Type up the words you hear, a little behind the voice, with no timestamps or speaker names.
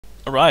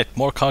Alright,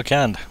 more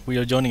Karkand. We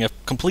are joining a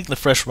completely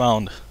fresh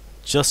round.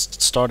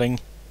 Just starting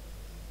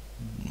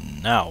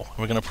now.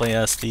 We're gonna play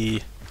as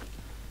the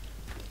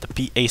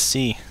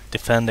PAC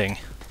defending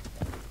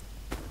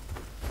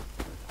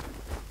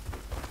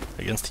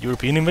against the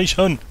European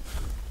invasion.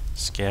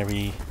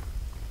 Scary.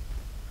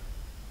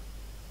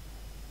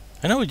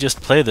 I know we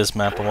just played this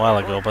map a while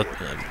ago, but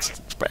it's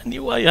brand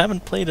new. I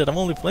haven't played it. I've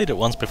only played it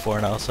once before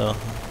now, so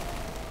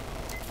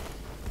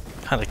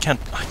God,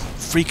 I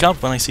freak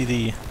out when I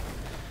see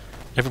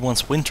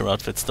everyone's winter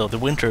outfits though. The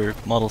winter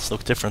models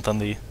look different than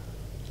the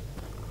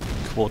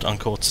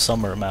quote-unquote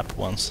summer map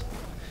ones.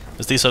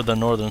 Because these are the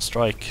Northern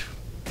Strike.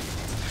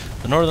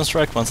 The Northern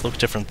Strike ones look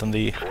different than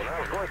the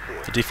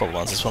default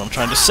ones, is what I'm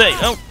trying to say.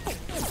 Oh!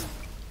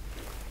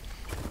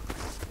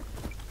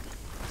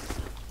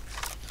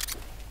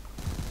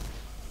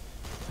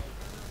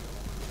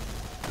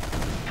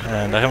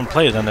 And I haven't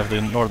played any of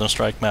the Northern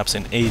Strike maps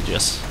in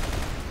ages.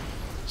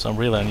 So I'm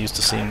really unused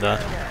to seeing that.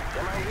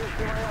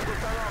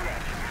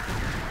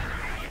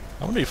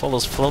 I wonder if all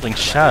those floating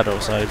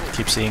shadows I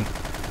keep seeing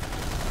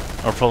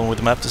are a problem with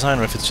the map design,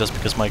 or if it's just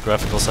because my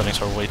graphical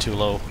settings are way too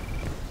low.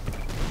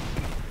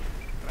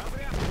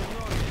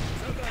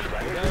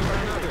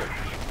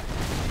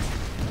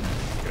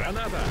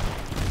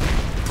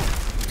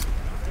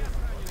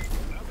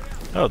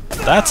 Oh,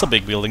 that's a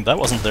big building. That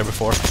wasn't there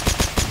before.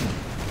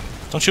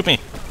 Don't shoot me.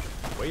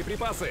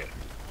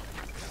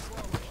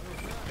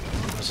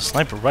 There's a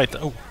sniper right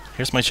there. Oh,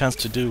 here's my chance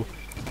to do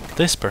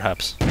this,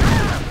 perhaps.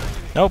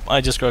 Nope,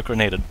 I just got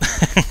grenaded.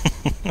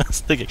 I was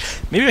thinking,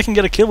 maybe I can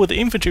get a kill with the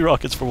infantry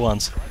rockets for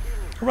once.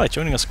 Alright,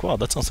 joining a squad.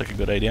 That sounds like a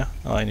good idea.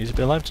 Oh, I need to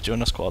be alive to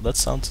join a squad. That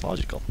sounds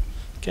logical.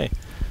 Okay,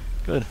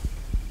 good.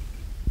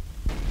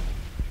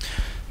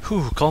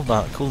 Whew, cool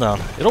down.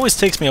 It always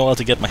takes me a while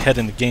to get my head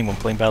in the game when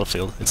playing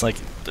Battlefield. It's like,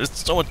 there's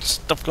so much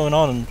stuff going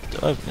on, and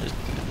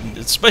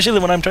especially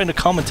when I'm trying to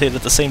commentate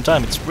at the same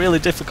time. It's really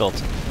difficult.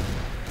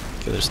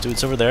 Okay, there's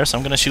dudes over there, so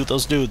I'm gonna shoot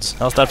those dudes.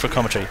 How's that for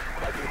commentary?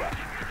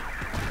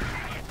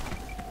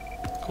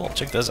 Cool,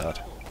 check this out.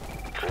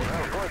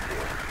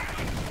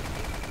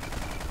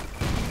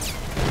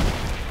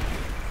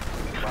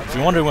 If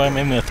you're wondering why I'm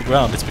aiming at the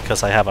ground, it's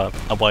because I have a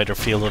wider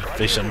field of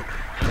vision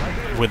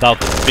without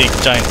the big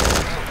giant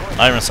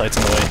iron sights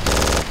in the way.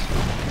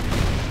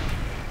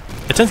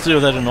 I tend to do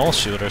that in all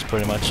shooters,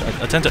 pretty much.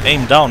 I tend to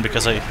aim down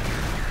because I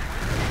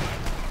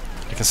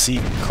can see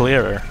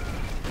clearer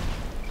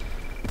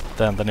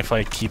than if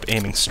I keep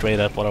aiming straight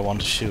at what I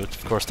want to shoot.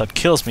 Of course, that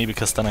kills me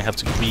because then I have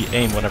to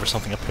re-aim whenever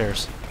something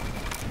appears.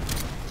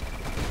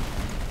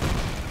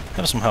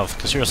 Have some health,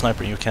 because you're a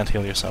sniper and you can't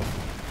heal yourself.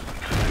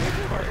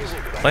 Right.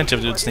 Plenty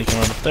of dudes sneaking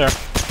around up there.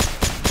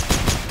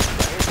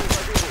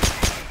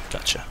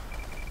 Gotcha.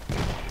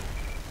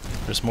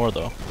 There's more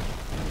though.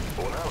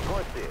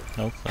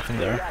 Nope, nothing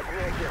there.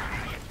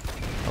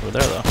 Over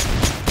there though.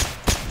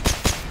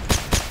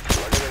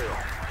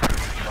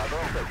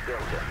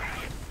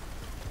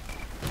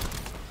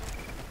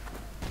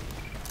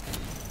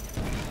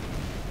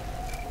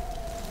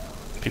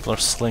 People are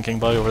slinking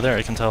by over there,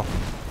 I can tell.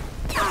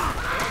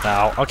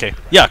 Ow, okay.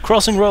 Yeah,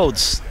 crossing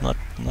roads! Not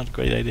a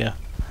great idea.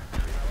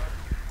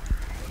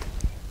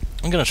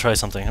 I'm gonna try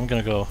something. I'm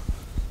gonna go...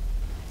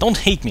 Don't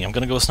hate me, I'm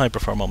gonna go sniper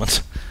for a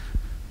moment.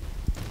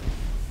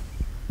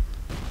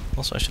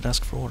 Also, I should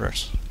ask for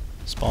orders.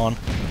 Spawn.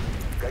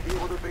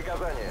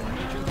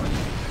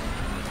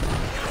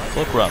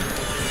 Cloak run.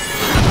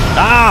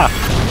 Ah!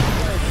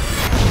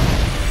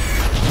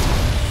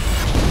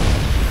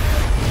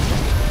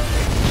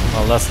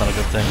 Well, that's not a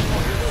good thing.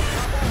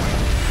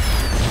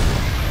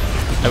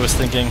 I was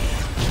thinking,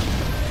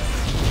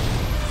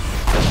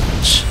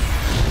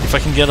 if I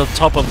can get on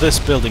top of this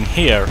building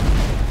here,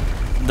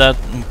 that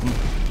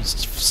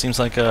seems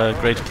like a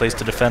great place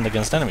to defend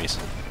against enemies.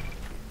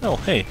 Oh,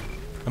 hey,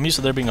 I'm used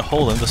to there being a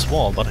hole in this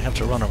wall, but I have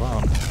to run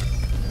around.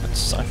 That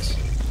sucks.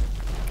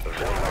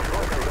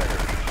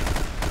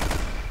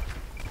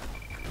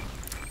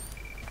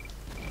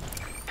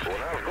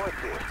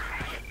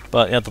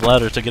 But yeah, the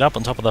ladder to get up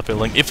on top of that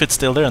building, if it's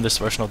still there in this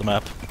version of the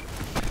map,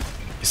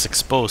 is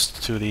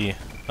exposed to the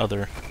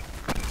other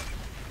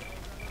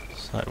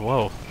side.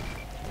 Whoa.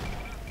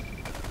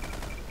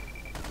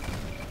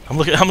 I'm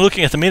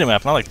looking at the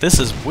minimap and I'm like, this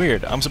is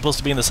weird. I'm supposed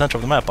to be in the center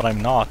of the map, but I'm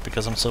not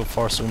because I'm so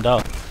far zoomed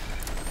out.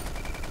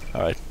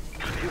 Alright.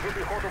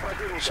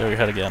 Show your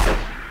head again.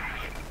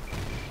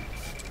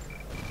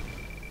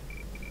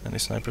 Any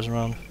snipers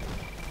around?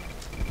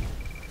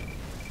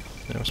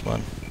 There was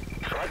one.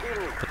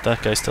 But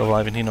that guy's still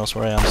alive and he knows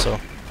where I am, so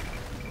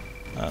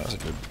that was a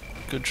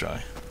good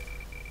try.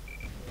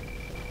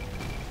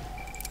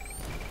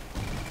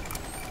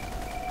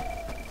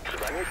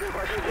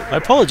 I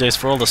apologize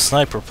for all the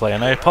sniper play,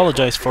 and I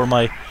apologize for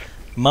my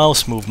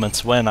mouse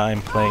movements when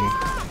I'm playing...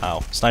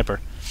 Ow, sniper.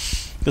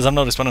 Because I've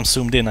noticed when I'm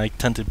zoomed in, I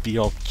tend to be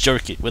all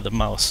jerky with the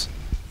mouse.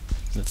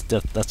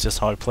 That's just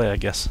how I play, I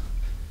guess.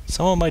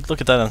 Someone might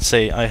look at that and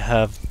say I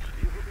have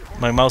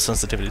my mouse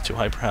sensitivity too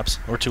high, perhaps,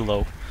 or too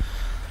low.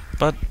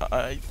 But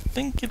I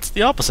think it's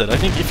the opposite. I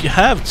think if you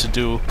have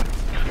to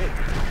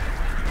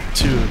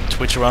to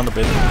twitch around a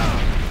bit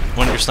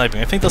when you're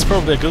sniping. I think that's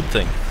probably a good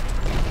thing,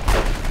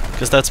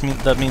 because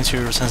that means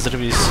your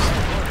sensitivity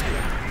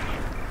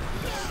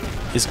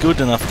is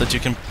good enough that you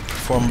can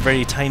perform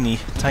very tiny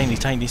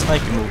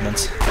sniping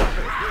movements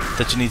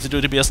that you need to do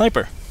to be a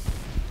sniper.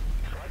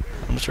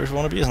 I'm not sure if I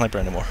want to be a sniper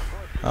anymore.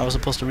 I was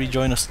supposed to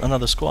rejoin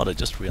another squad, I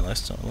just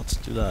realized, so let's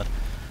do that.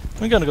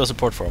 We're gonna go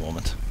support for a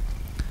moment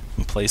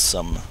and play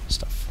some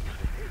stuff.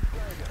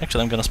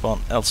 Actually, I'm gonna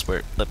spawn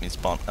elsewhere. Let me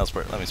spawn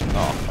elsewhere. Let me spawn.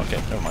 Oh,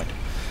 okay, never mind.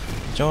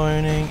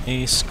 Joining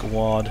a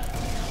squad. I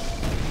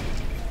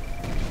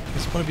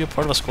just want to be a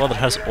part of a squad that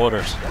has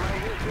orders.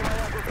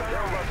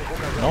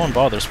 No one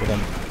bothers with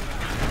them.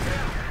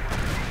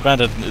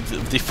 Granted,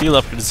 the field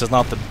upgrade is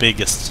not the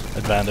biggest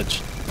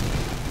advantage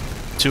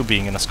to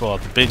being in a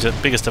squad. The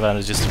biggest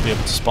advantage is to be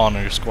able to spawn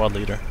on your squad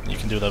leader. You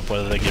can do that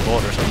whether they give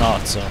orders or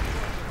not, so...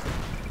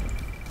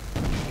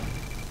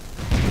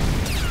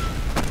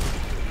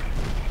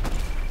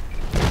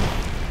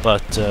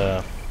 But,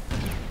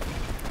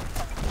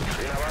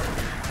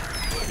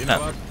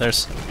 yeah,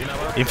 there's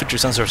infantry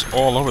sensors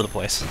all over the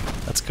place.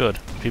 That's good.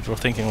 People are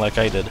thinking like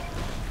I did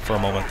for a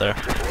moment there.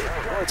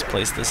 Let's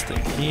place this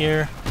thing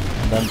here,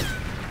 and then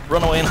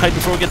run away and hide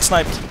before we get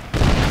sniped.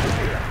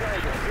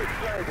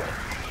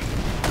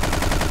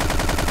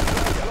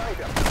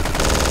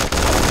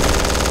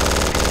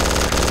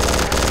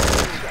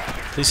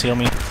 Please heal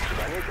me.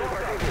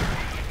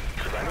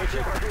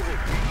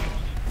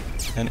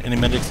 Any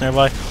medics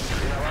nearby?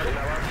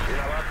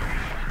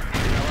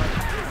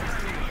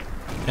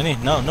 Any?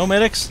 No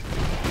medics?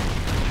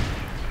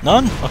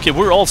 None? Okay,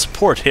 we're all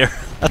support here.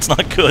 That's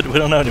not good. We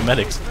don't have any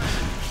medics.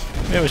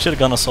 Maybe we should have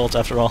gone assault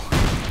after all.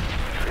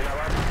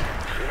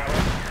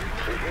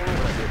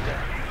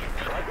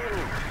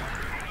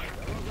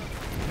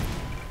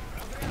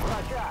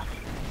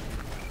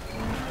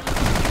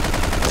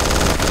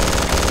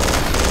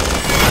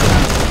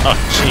 Oh,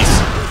 jeez.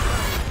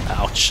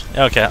 Ouch.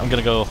 Okay, I'm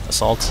gonna go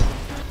assault.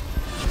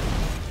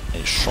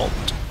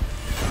 Assault.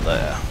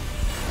 There.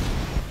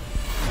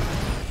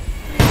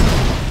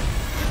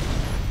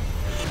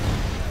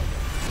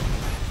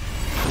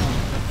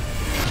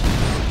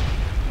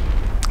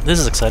 This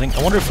is exciting.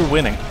 I wonder if we're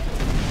winning.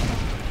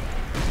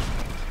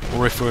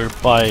 Or if we're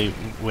by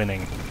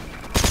winning.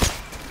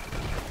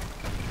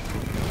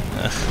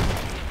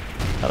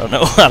 I don't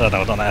know. I don't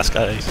know. Don't ask,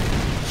 guys.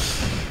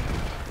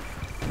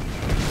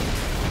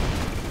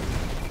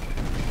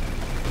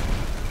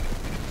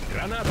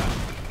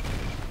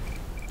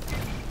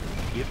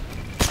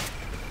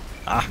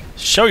 Ah,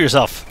 show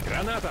yourself!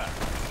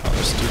 Oh,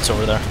 there's dudes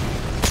over there.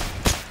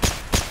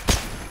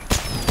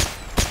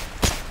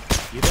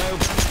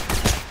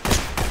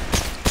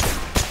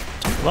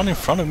 Don't run in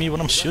front of me when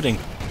I'm shooting.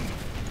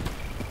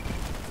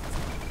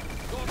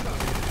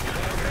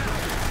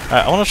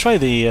 I want to try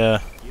the...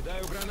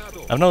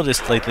 I've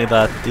noticed lately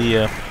that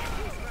the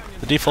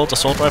default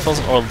assault rifles,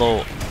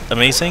 although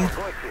amazing,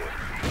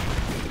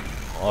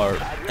 are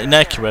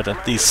inaccurate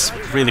at these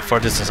really far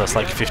distances,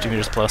 like 50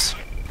 meters plus.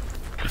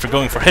 If you're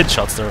going for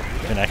headshots, they're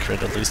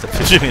inaccurate at least at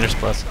 50 meters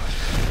plus.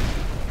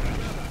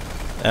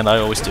 And I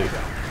always do.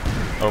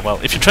 Or well,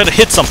 if you try to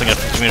hit something at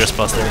 50 meters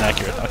plus, they're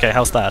inaccurate. Okay,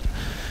 how's that?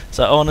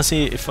 So I want to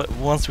see if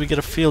once we get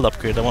a field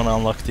upgrade, I want to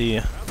unlock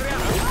the...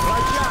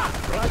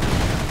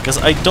 Because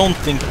I don't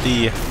think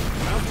the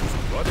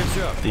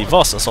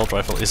Voss assault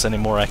rifle is any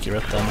more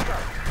accurate than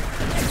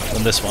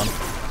this one.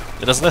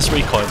 It has less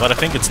recoil, but I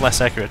think it's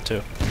less accurate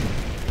too.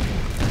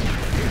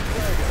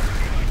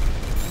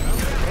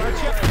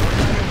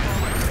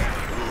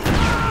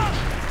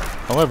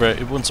 However,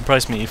 it wouldn't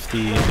surprise me if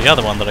the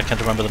other one that I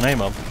can't remember the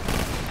name of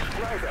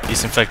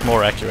is in fact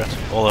more accurate,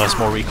 although it has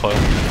more recoil.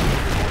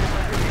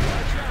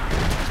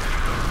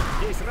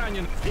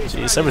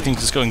 Jeez, everything's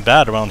just going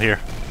bad around here.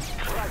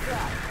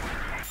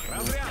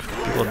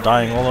 People are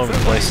dying all over the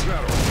place.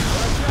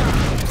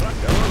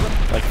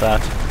 Like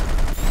that.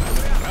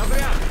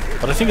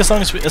 But I think as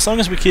long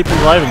as we keep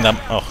reviving them...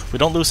 Oh, we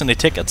don't lose any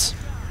tickets.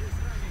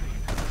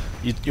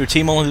 Your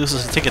team only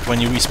loses a ticket when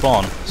you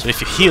respawn. So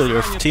if you heal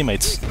your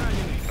teammates...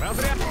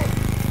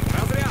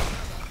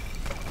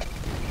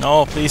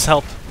 No, please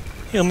help.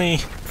 Heal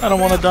me. I don't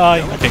want to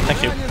die. Okay,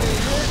 thank you.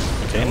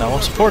 Okay, now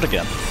I'm support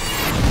again.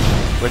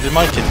 Where did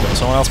my kit go?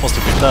 Someone else must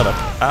have picked that up.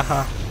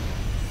 Aha.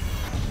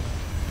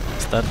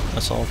 Is that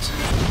assault?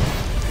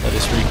 That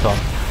is recon.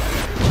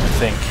 I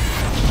think.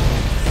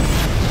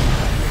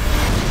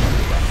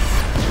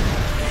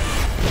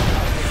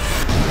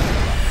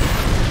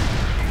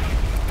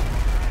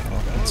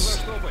 Oh,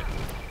 that's...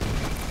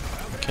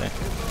 Okay.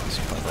 Let's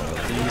plant one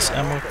of these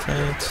ammo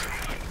crates.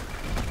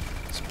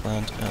 Let's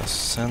plant a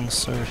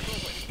sensor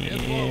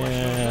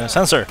here.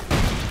 Sensor!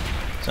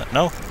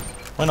 No?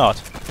 Why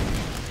not?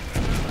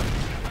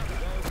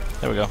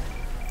 There we go.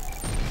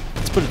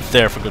 Let's put it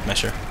there for good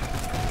measure.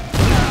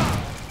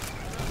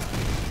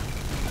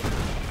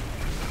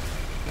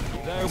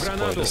 Let's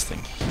deploy this thing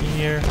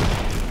here.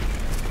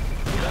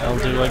 That'll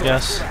do, I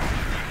guess.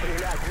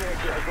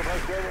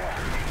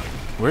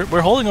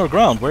 We're holding our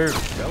ground. We're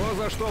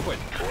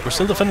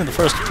still defending the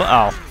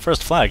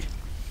first flag.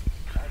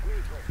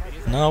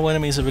 No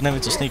enemies have been able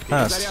to sneak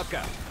past.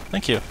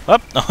 Thank you. Oh,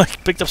 no, I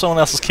picked up someone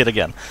else's kit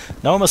again.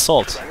 Now I'm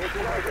assault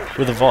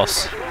with a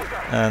Voss.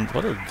 And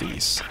what are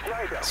these?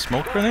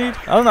 Smoke grenade?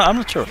 I don't know, I'm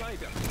not sure.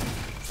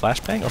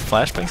 Flashbang or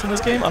flashbangs in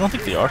this game? I don't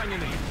think they are.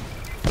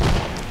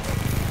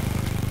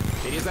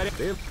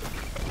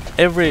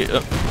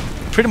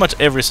 Pretty much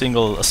every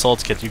single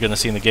assault kit you're gonna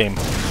see in the game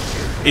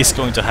is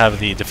going to have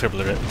the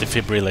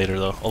defibrillator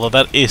though. Although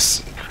that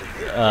is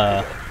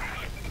an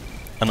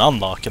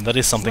unlock, and that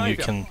is something you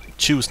can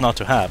choose not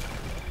to have.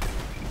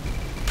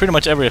 Pretty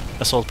much every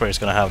assault player is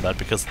gonna have that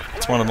because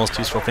it's one of the most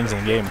useful things in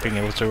the game, being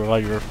able to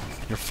revive your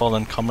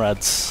fallen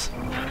comrades.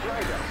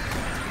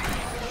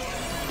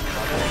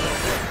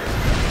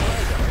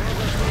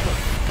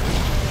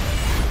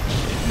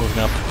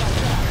 Moving up.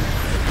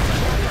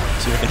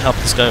 See if we can help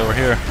this guy over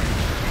here.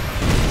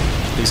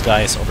 These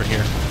guys over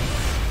here.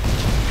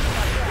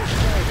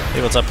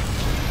 Hey, what's up?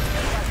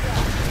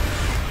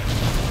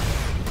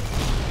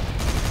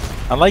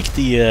 I like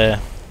the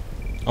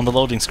on the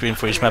loading screen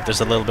for each map there's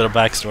a little bit of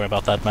backstory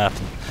about that map.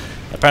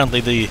 Apparently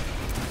the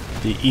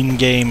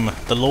in-game,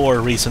 the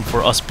lore reason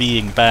for us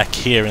being back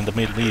here in the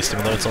Middle East,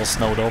 even though it's all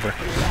snowed over,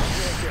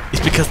 is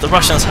because the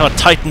Russians have a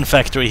Titan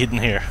factory hidden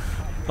here.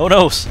 Who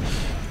knows?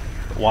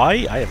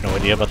 Why? I have no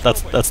idea, but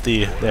that's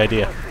the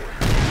idea.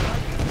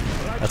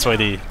 That's why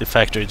the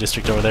factory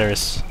district over there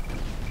is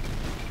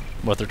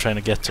what they're trying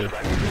to get to.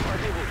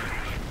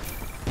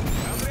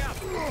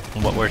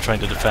 And what we're trying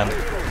to defend.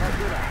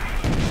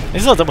 I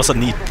thought that was a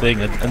neat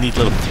thing, a neat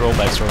little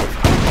throwback sort of.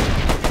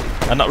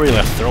 And not really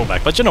a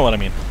throwback, but you know what I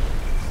mean.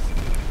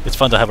 It's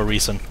fun to have a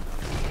reason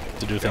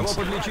to do things.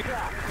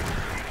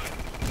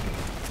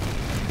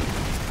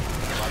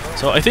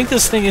 So I think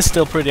this thing is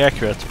still pretty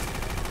accurate.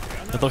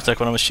 It looked like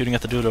when I was shooting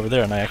at the dude over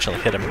there and I actually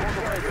hit him.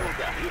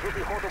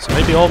 So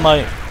maybe all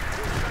my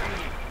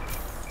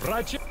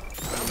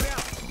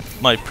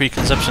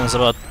preconceptions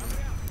about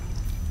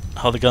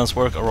how the guns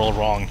work are all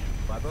wrong.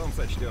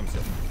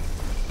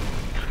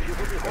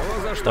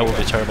 That would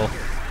be terrible.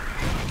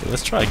 Okay,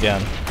 let's try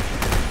again.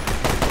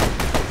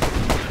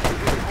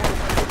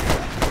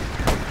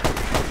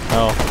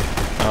 No,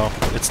 no,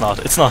 it's not.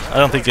 It's not. I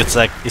don't think it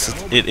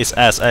is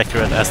as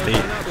accurate as the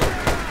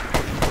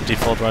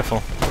default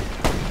rifle.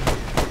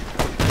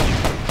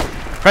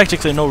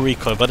 Practically no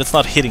recoil, but it's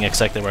not hitting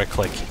exactly where I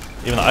click.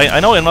 Even I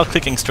know I'm not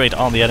clicking straight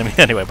on the enemy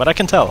anyway, but I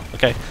can tell.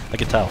 Okay, I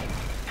can tell.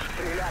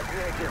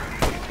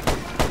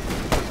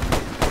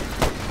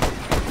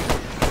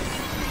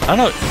 I don't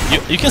know.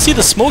 You can see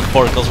the smoke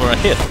particles where I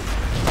hit,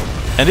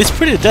 and it's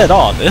pretty dead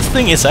on. This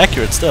thing is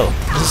accurate still.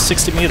 This is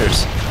 60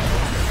 meters.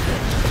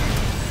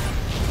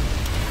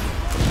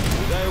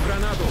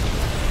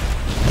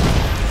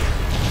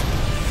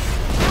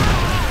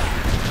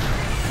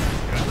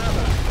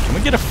 Can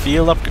we get a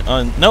field up?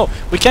 No,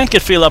 we can't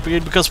get field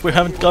upgrade because we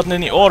haven't gotten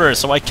any orders,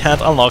 so I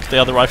can't unlock the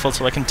other rifle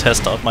so I can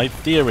test out my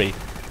theory.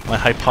 My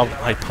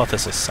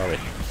hypothesis, sorry.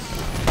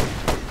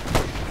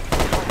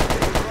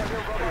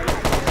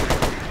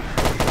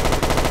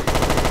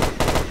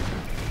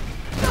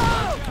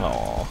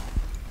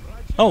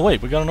 Oh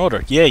wait, we got an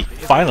order. Yay,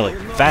 finally.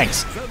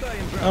 Thanks.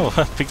 Oh,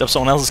 I picked up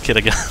someone else's kit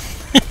again.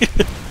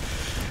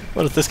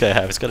 What does this guy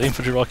have? He's got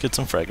infantry rockets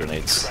and frag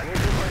grenades.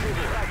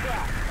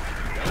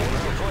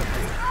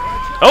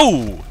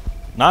 Oh!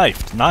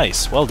 Knifed.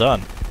 Nice. Well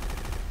done.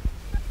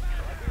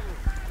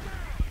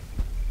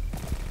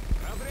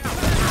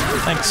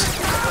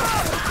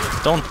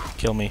 Thanks. Don't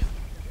kill me.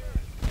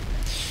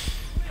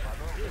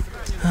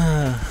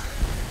 I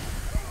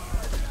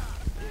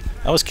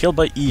was killed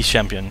by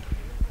E-Champion.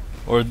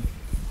 Or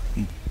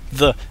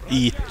the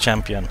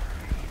E-Champion.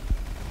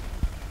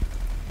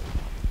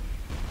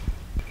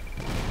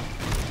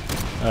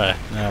 Alright,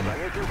 now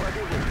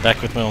I'm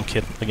back with my own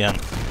kit again.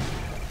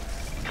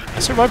 I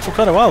survived for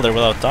quite a while there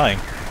without dying.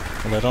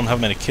 Well, I don't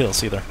have many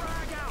kills either.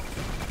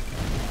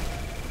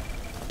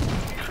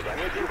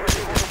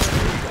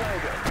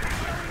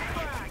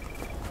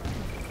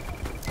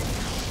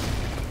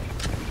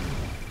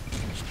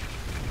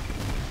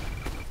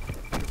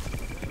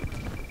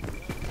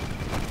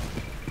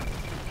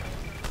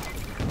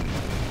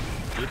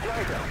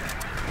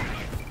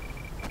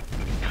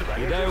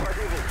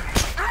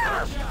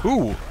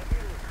 Ooh!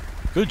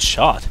 Good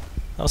shot!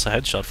 That was a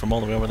headshot from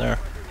all the way over there.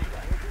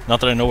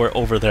 Not that I know where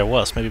over there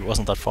was, maybe it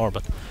wasn't that far,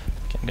 but...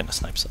 Okay, I'm gonna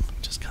snipe some,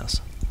 just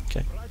cause.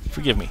 Okay?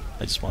 Forgive me,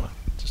 I just wanna...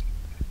 just...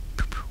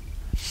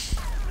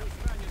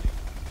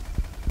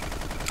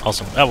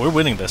 Awesome. Oh, we're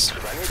winning this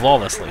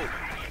flawlessly.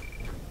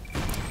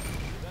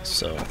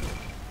 So...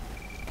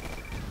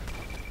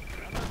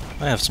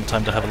 I have some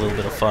time to have a little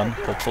bit of fun,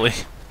 hopefully.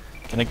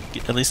 Can I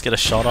at least get a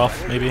shot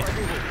off, maybe?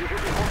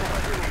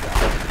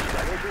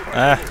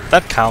 Ah,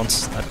 that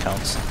counts. That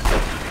counts.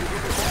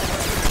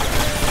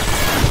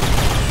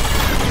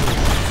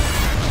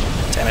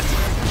 Damn it.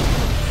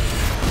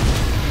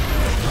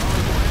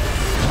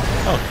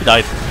 Oh, he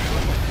died.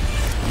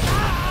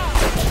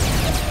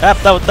 Ah,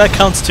 that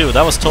counts too.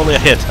 That was totally a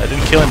hit. I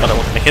didn't kill him, but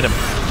I hit him.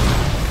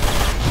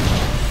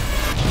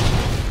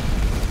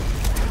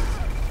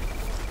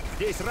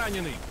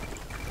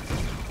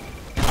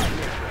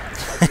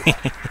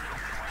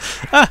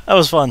 Ah, that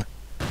was fun.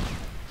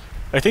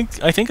 I think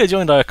I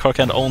joined a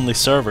Karkand only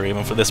server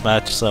even for this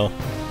match, so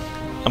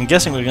I'm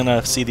guessing we're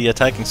gonna see the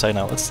attacking side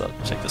now. Let's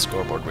check the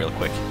scoreboard real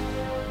quick.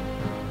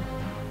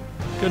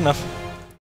 Good enough.